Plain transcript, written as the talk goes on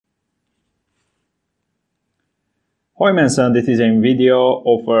Hoi mensen, dit is een video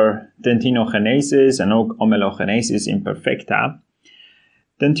over dentinogenesis en ook Amelogenesis Imperfecta.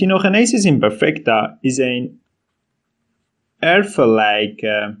 Dentinogenesis Imperfecta is een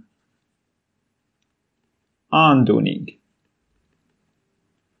erfelijke aandoening.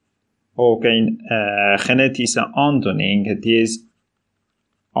 Ook een genetische aandoening. Het is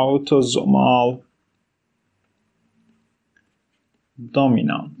autosomaal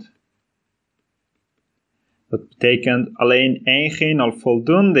dominant. Dat betekent alleen één gen al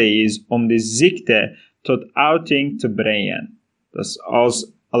voldoende is om de ziekte tot uiting te brengen. Dus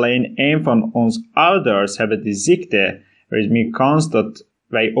als alleen één van ons ouders hebben de ziekte, er is meer kans dat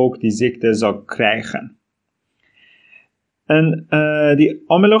wij ook die ziekte zal krijgen. En die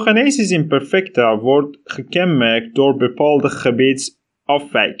Amelogenesis Imperfecta wordt gekenmerkt door bepaalde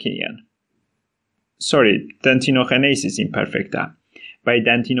gebitsafwijkingen. Dentinogenesis Imperfecta. Bij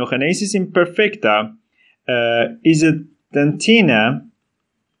Dentinogenesis Imperfecta is het dentine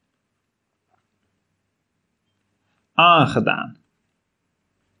aangedaan.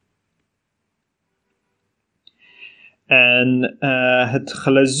 En het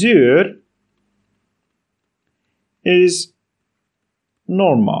glazuur is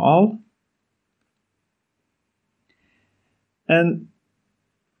normaal. En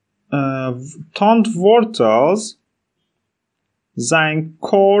tandwortels zijn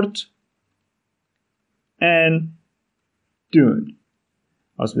kort en dun.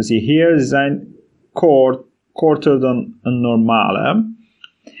 Als we zien hier, ze zijn korter dan een normale.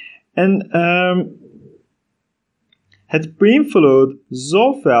 En het beïnvloedt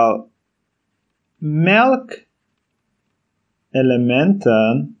zowel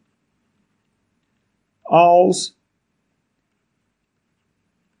melkelementen als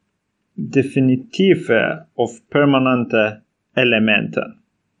definitieve of permanente elementen.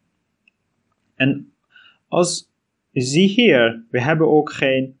 En als je ziet hier, we hebben ook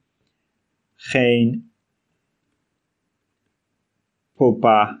geen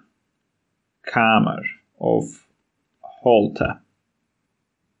pulpakamer of holte.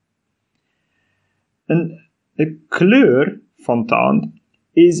 En de kleur van tand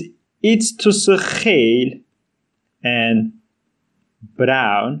is iets tussen geel en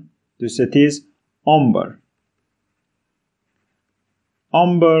bruin, dus het is amber.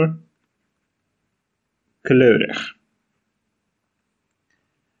 Amber kleurig.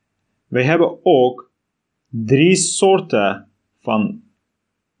 We hebben ook 3 soorten van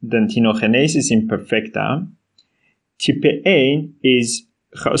Dentinogenesis Imperfecta. Type 1 is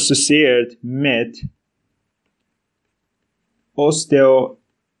geassocieerd met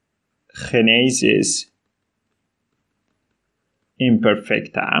Osteogenesis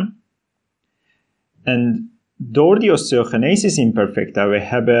Imperfecta. En door die Osteogenesis Imperfecta, we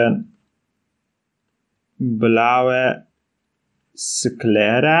hebben blauwe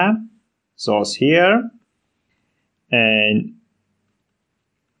sclera, zoals hier, en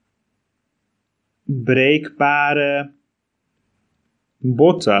breekbare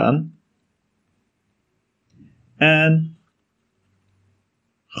botten en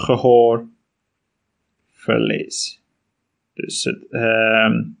gehoorverlies. Dus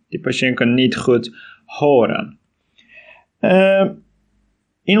die patiënt kan niet goed horen.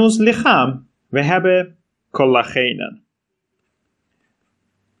 In ons lichaam, we hebben collagenen.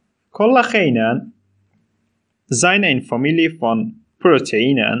 Collagenen zijn een familie van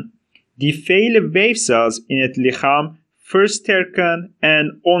proteïnen die vele weefsels in het lichaam versterken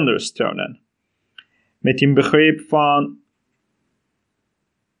en ondersteunen. Met een begrip van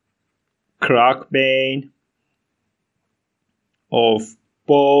kraakbeen of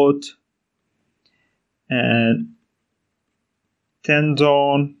poot en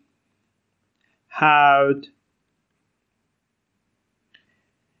tendon, huid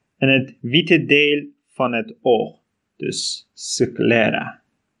en het witte deel van het oog, dus sclera.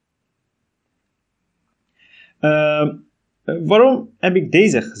 Waarom heb ik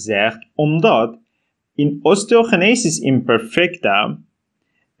deze gezegd? Omdat in Osteogenesis Imperfecta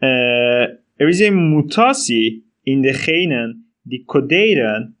er is een mutatie in de genen die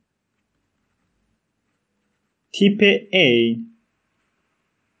coderen type 1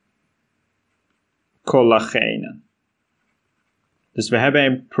 collagenen. Dus we hebben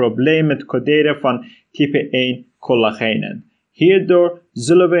een probleem met coderen van type 1 collagenen. Hierdoor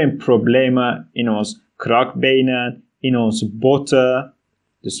zullen we een probleem in ons kraakbenen, in onze botten,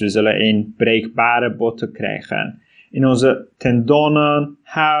 dus we zullen een breekbare botten krijgen. In onze tendonen,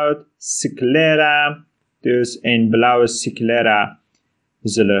 huid, sclera, dus een blauwe sclera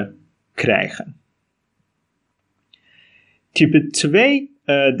zullen krijgen. Type 2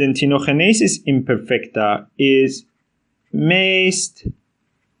 Dentinogenesis Imperfecta is meest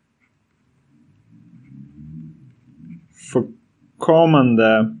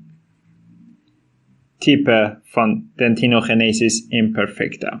voorkomende type van Dentinogenesis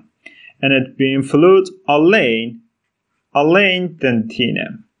Imperfecta. En het beïnvloedt alleen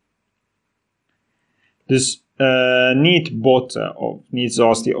dentine. Dus niet botten, of niet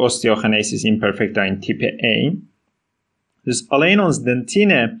zoals die Osteogenesis Imperfecta in type 1. Dus alleen ons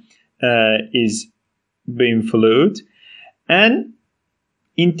dentine is beïnvloed. En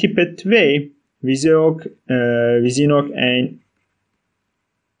in type 2, we zien ook een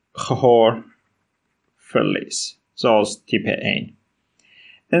gehoorverlies, zoals type 1.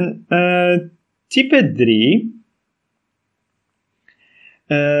 En type 3,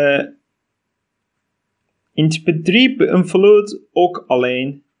 in type 3 beïnvloedt ook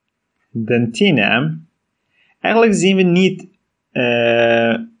alleen dentine. Eigenlijk zien we niet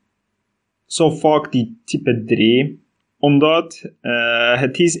zo vaak die type 3, omdat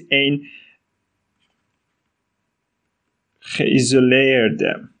het is een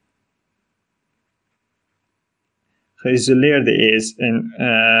geïsoleerde is en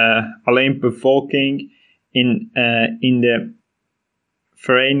alleen bevolking in de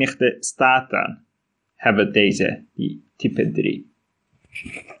Verenigde Staten hebben die type 3.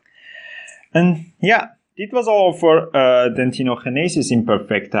 En ja, dit was al over Dentinogenesis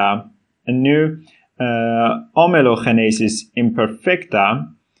Imperfecta. En nu Amelogenesis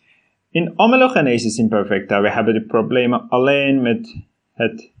Imperfecta. In Amelogenesis Imperfecta, we hebben de problemen alleen met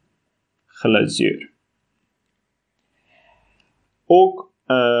het glazuur. Ook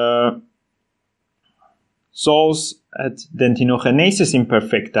zoals het Dentinogenesis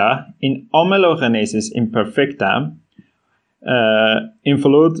Imperfecta, in Amelogenesis Imperfecta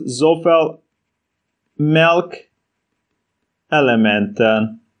invloedt zowel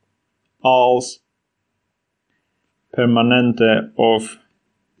melkelementen als permanente of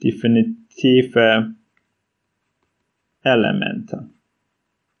definitieve elementen.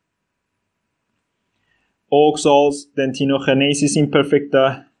 Ook zoals Dentinogenesis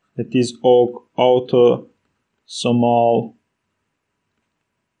Imperfecta, het is ook autosomaal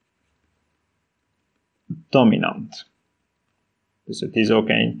dominant. Dus het is ook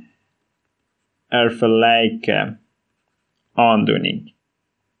een erfelijke aandoening.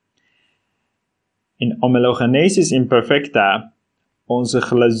 In Amelogenesis Imperfecta, onze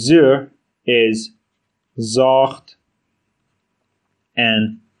glazuur is zacht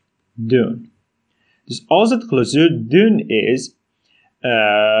en dun. Dus als het glazuur dun is,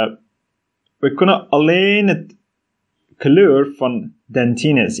 we kunnen alleen het kleur van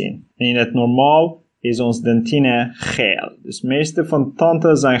dentine zien. En in het normaal is ons dentine geel. Dus de meeste van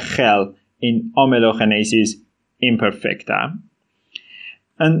tanden zijn geel in Amelogenesis Imperfecta.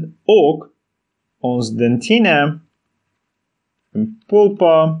 En ook ons dentine en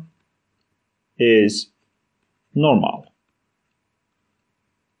pulpa is normaal.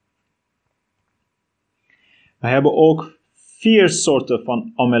 We hebben ook 4 soorten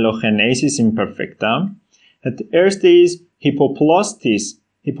van Amelogenesis Imperfecta. Het eerste is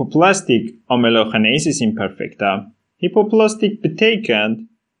hypoplastic Amelogenesis Imperfecta. Hypoplastic betekent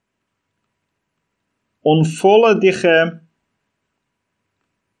onvolledige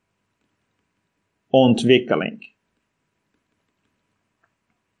ontwikkeling.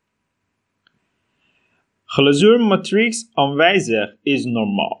 Glazuurmatrix aanwezig is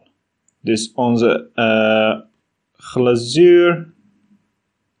normaal. Dus onze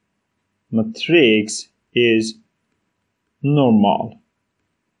glazuurmatrix is normaal.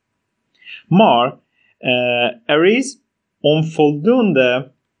 Maar er is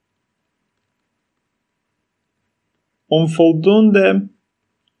onvoldoende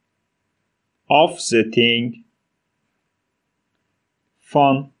afzetting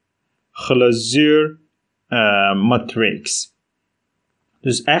van glazuurmatrix.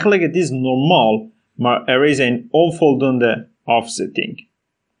 Dus eigenlijk het is normaal, maar er is een onvoldoende afzetting.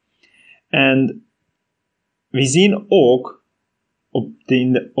 En we zien ook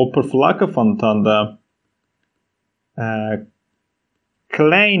in de oppervlakken van tanden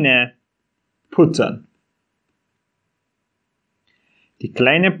kleine putten. Die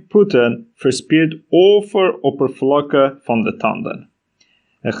kleine putten verspierd over oppervlakken van de tanden.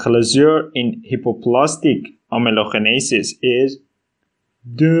 Het glazuur in hypoplastic amelogenesis is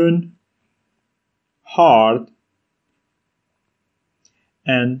dun, hard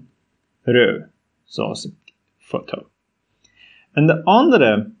en ruw, zoals de foto. En de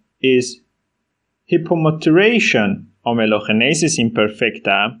andere is hypomaturation amelogenesis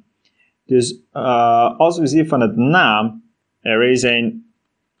imperfecta. Dus als we zien van het naam, er is een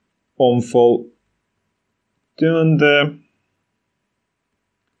onvoldoende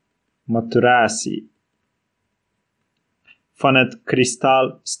maturatie van het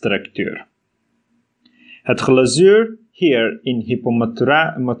kristalstructuur. Het glazuur hier in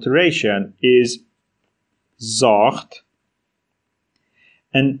hypomaturation is zacht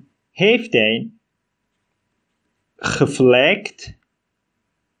en heeft een gevlekt,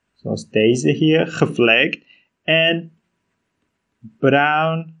 zoals deze hier, gevlekt en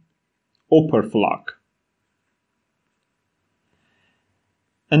bruin oppervlak.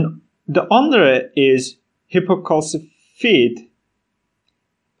 En de andere is hypocalcified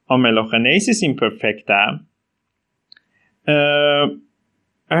Amelogenesis Imperfecta. Er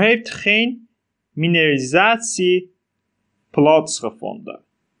heeft geen mineralisatie plaatsgevonden.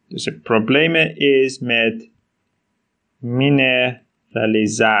 Dus het probleem is met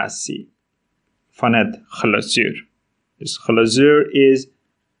mineralisatie van het glazuur. Dus glazuur is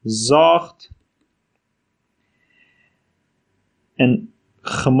zacht en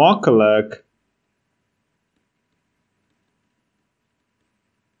gemakkelijk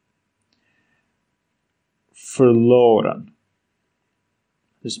verloren.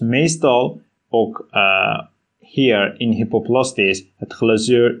 Dus meestal ook hier in hypoplastis, het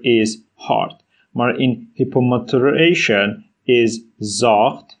glazuur is hard. Maar in hypomaturation is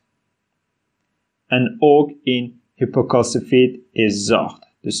zacht. En ook in hypocalcified is zacht.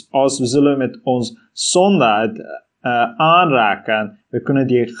 Dus als we zullen met ons zonde aanraken, we kunnen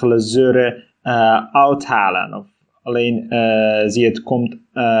die glazuren uithalen. Of alleen zie het komt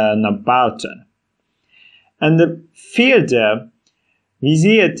naar buiten. En de vierde, we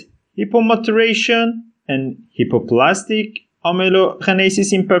zien het hypomaturation en hypoplastic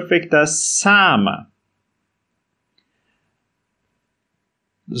amelogenesis imperfecta samen.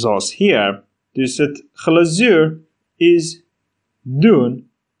 Zoals hier. Dus het glazuur is dun.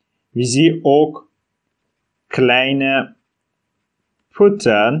 We zien ook kleine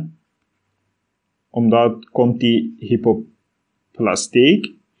putten, omdat komt die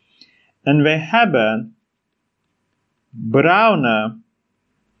hypoplastiek. En we hebben bruine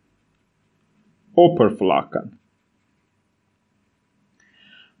oppervlakken.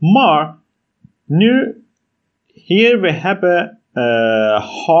 Maar nu hier we hebben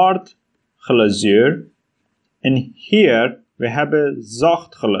hard glazuur en hier we hebben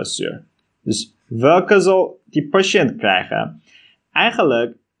zacht glazuur. Dus welke zal die patiënt krijgen?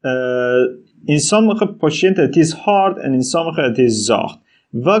 Eigenlijk in sommige patiënten het is hard en in sommige het is zacht.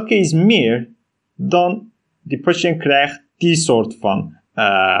 Welke is meer dan die patiënt krijgt die soort van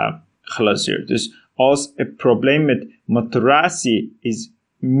glazuur. Dus als het probleem met maturatie is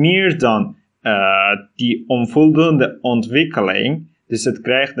meer dan die onvoldoende ontwikkeling, dus het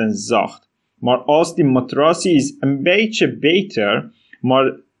krijgt een zacht. Maar als die maturatie is een beetje beter,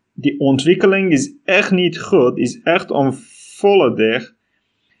 maar die ontwikkeling is echt niet goed, is echt onvolledig,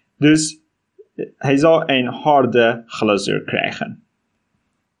 dus hij zal een harde glazuur krijgen.